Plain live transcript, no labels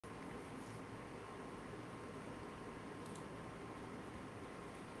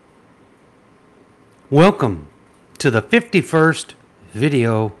Welcome to the 51st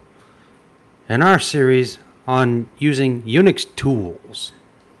video in our series on using Unix tools.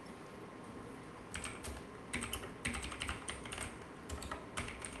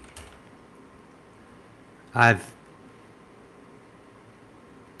 I've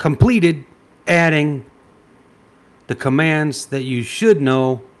completed adding the commands that you should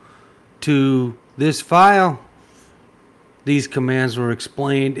know to this file. These commands were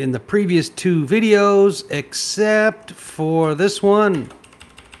explained in the previous two videos, except for this one.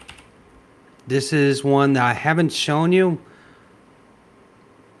 This is one that I haven't shown you.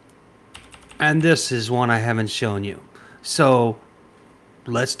 And this is one I haven't shown you. So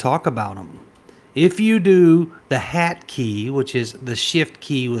let's talk about them. If you do the hat key, which is the shift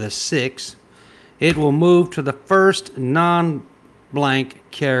key with a 6, it will move to the first non-blank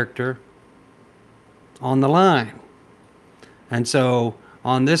character on the line. And so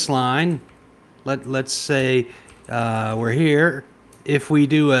on this line, let's say we're here. If we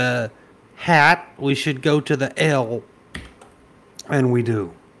do a hat, we should go to the L, and we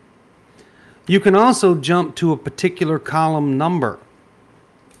do. You can also jump to a particular column number.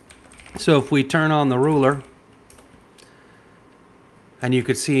 So if we turn on the ruler, and you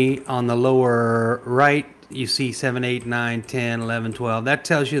could see on the lower right, you see 7, 8, 9, 10, 11, 12. That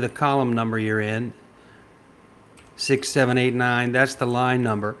tells you the column number you're in. 6, 7, 8, 9, that's the line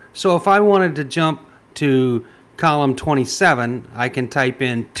number. So if I wanted to jump to column 27, I can type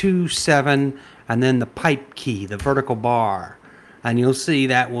in 2, 7, and then the pipe key, the vertical bar. And you'll see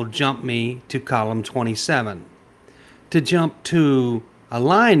that will jump me to column 27. To jump to a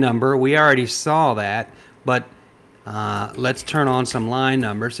line number, we already saw that, but let's turn on some line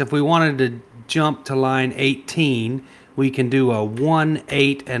numbers. If we wanted to jump to line 18, we can do a 1,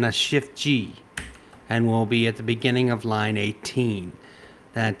 8, and a shift G. And we'll be at the beginning of line 18.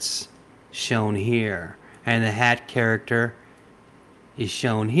 That's shown here. And the hat character is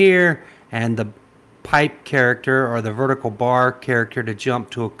shown here. And the pipe character, or the vertical bar character to jump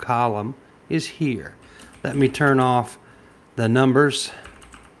to a column, is here. Let me turn off the numbers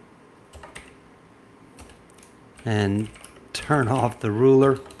and turn off the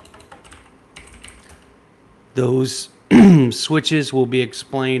ruler. Those switches will be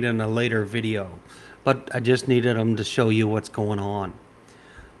explained in a later video, but I just needed them to show you what's going on.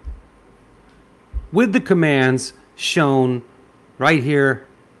 With the commands shown right here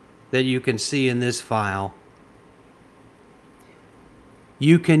that you can see in this file,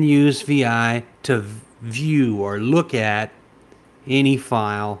 you can use VI to view or look at any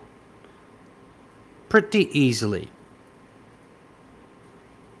file pretty easily.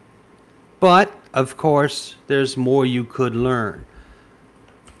 But, of course, there's more you could learn.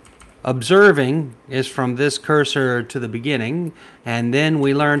 Observing is from this cursor to the beginning, and then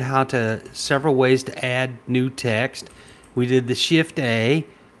we learned several ways to add new text. We did the Shift A,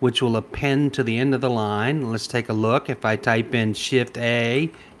 which will append to the end of the line. Let's take a look. If I type in Shift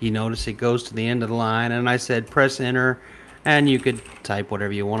A, you notice it goes to the end of the line, and I said press Enter, and you could type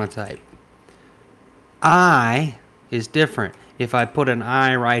whatever you want to type. I is different. If I put an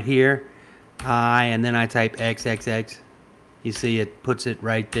I right here, I, and then I type XXX, you see it puts it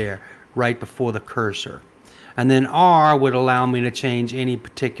right there, right before the cursor. And then R would allow me to change any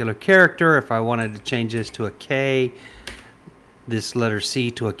particular character. If I wanted to change this to a K, this letter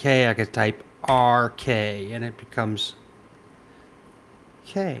C to a K, I could type RK, and it becomes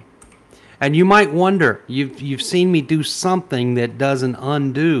K. And you might wonder, you've seen me do something that does an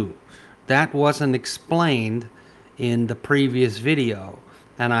undo. That wasn't explained in the previous video,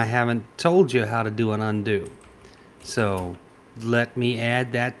 and I haven't told you how to do an undo. So let me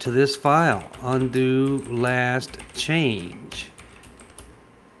add that to this file. Undo last change.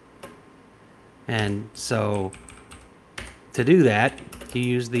 And so to do that, you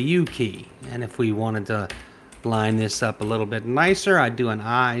use the U key. And if we wanted to line this up a little bit nicer, I'd do an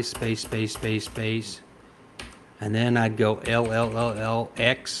I space space space space, and then I'd go L L L L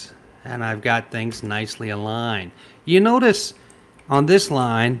X, and I've got things nicely aligned. You notice on this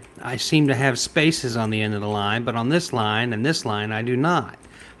line, I seem to have spaces on the end of the line, but on this line and this line, I do not.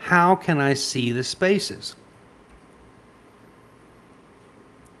 How can I see the spaces?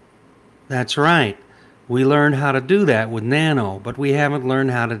 That's right. We learned how to do that with Nano, but we haven't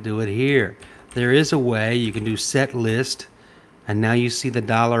learned how to do it here. There is a way you can do set list, and now you see the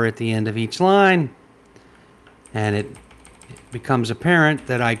dollar at the end of each line, and it becomes apparent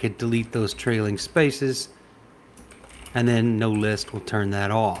that I could delete those trailing spaces, and then nolist will turn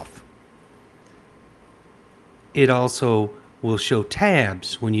that off. It also will show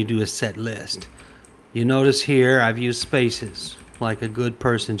tabs when you do a set list. You notice here I've used spaces like a good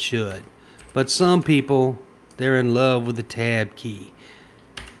person should. But some people, they're in love with the tab key.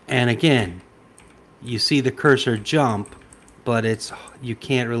 And again, you see the cursor jump, but you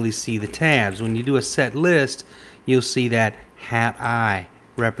can't really see the tabs. When you do a set list, you'll see that hat I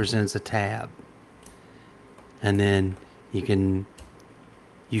represents a tab. And then you can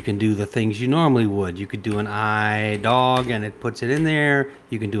do the things you normally would. You could do an I dog and it puts it in there.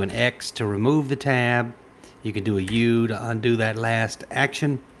 You can do an X to remove the tab. You can do a U to undo that last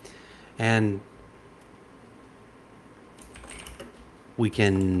action. And we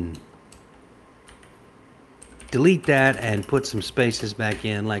can delete that and put some spaces back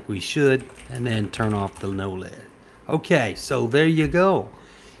in like we should, and then turn off the no lid. Okay, so there you go.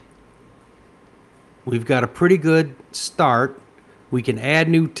 We've got a pretty good start. We can add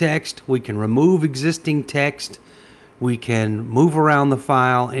new text. We can remove existing text. We can move around the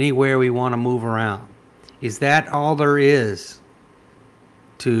file anywhere we want to move around. Is that all there is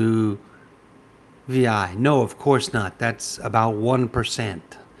to VI? No, of course not. That's about 1%.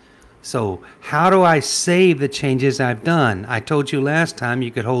 So how do I save the changes I've done? I told you last time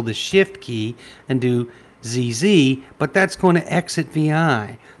you could hold the Shift key and do ZZ, but that's going to exit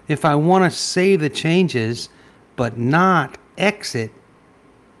VI. If I want to save the changes but not exit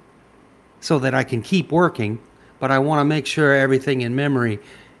so that I can keep working, but I want to make sure everything in memory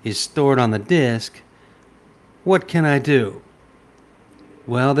is stored on the disk, what can I do?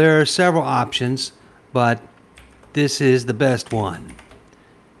 Well, there are several options, but this is the best one.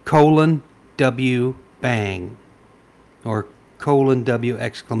 :W bang, or :W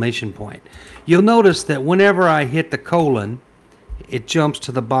exclamation point. You'll notice that whenever I hit the colon, it jumps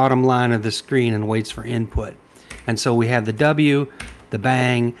to the bottom line of the screen and waits for input. And so we have the W, the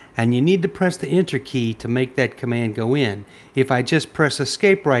bang, and you need to press the enter key to make that command go in. If I just press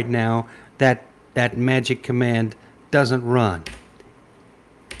escape right now, that magic command doesn't run,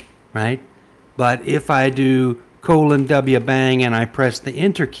 right? But if I do :W bang and I press the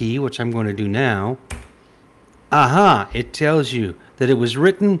enter key, which I'm going to do now, aha, it tells you that it was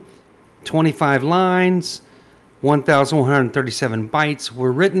written, 25 lines, 1,137 bytes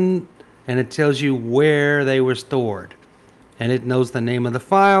were written, and it tells you where they were stored. And it knows the name of the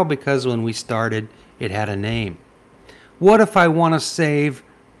file because when we started, it had a name. What if I want to save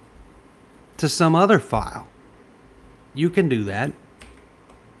to some other file? You can do that.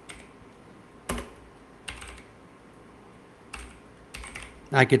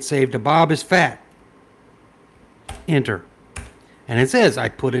 I could save to Bob is Fat. Enter. And it says I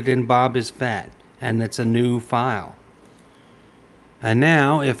put it in Bob is Fat, and it's a new file. And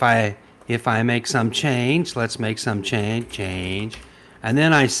now if I make some change, let's make some change, and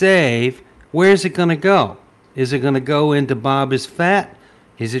then I save, where's it going to go? Is it going to go into Bob is Fat?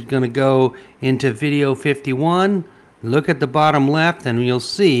 Is it going to go into video 51? Look at the bottom left and you'll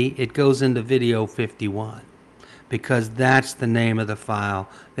see it goes into video 51. Because that's the name of the file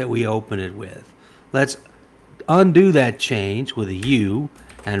that we open it with. Let's undo that change with a U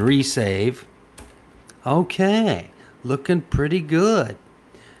and resave. Okay, looking pretty good.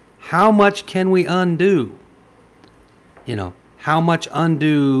 How much can we undo? You know, how much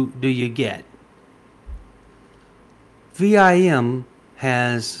undo do you get? VIM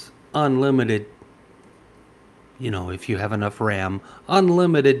has unlimited, if you have enough RAM,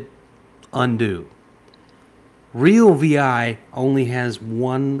 unlimited undo. Real VI only has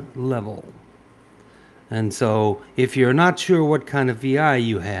one level. And so if you're not sure what kind of VI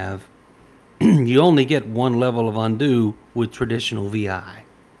you have, you only get one level of undo with traditional VI.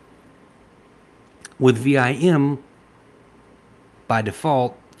 With VIM, by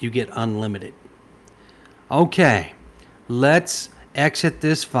default, you get unlimited. Okay, let's exit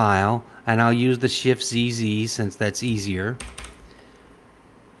this file, and I'll use the Shift ZZ since that's easier.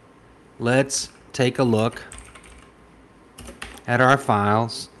 Let's take a look at our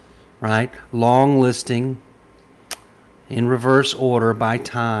files, right? Long listing in reverse order by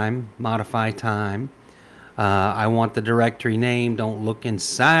time, modify time. I want the directory name. Don't look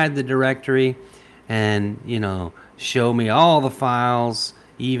inside the directory, and show me all the files,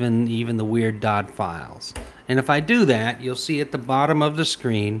 even the weird dot files. And if I do that, you'll see at the bottom of the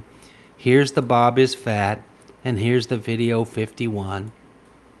screen, here's the Bob is Fat, and here's the video 51.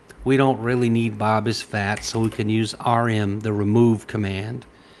 We don't really need Bob is Fat, so we can use RM, the remove command,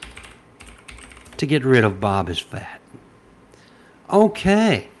 to get rid of Bob is Fat.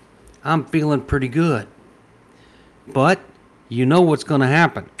 Okay, I'm feeling pretty good. But you know what's going to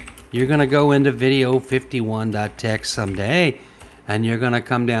happen. You're going to go into video51.txt someday, and you're going to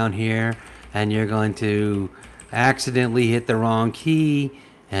come down here, and you're going to accidentally hit the wrong key,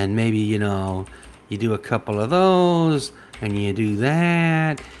 and maybe, you do a couple of those, and you do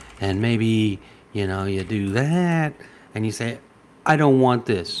that, And maybe, you do that and you say, I don't want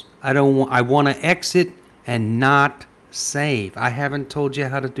this. I want to exit and not save. I haven't told you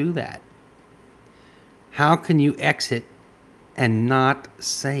how to do that. How can you exit and not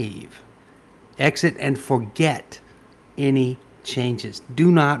save? Exit and forget any changes.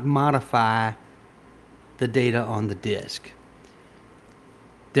 Do not modify the data on the disk.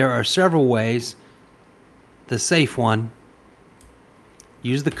 There are several ways. The safe one,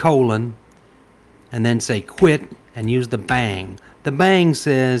 use the colon and then say quit and use the bang. The bang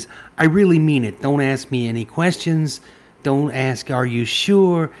says, I really mean it. Don't ask me any questions. Don't ask, are you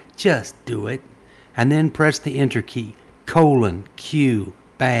sure? Just do it. And then press the enter key. Colon, Q,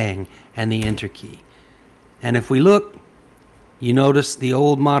 bang, and the enter key. And if we look, you notice the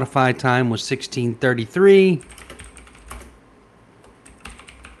old modified time was 1633.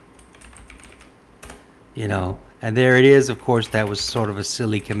 And there it is. Of course, that was sort of a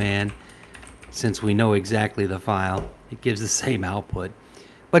silly command since we know exactly the file. It gives the same output.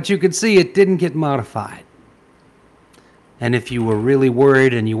 But you can see it didn't get modified. And if you were really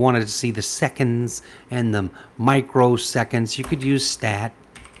worried and you wanted to see the seconds and the microseconds, you could use stat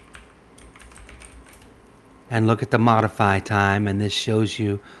and look at the modify time, and this shows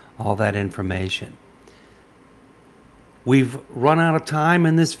you all that information. We've run out of time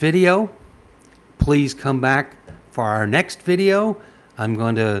in this video. Please come back for our next video. I'm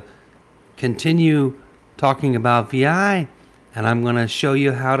going to continue talking about VI, and I'm going to show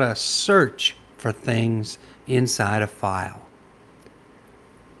you how to search for things inside a file.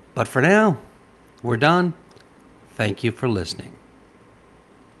 But for now, we're done. Thank you for listening.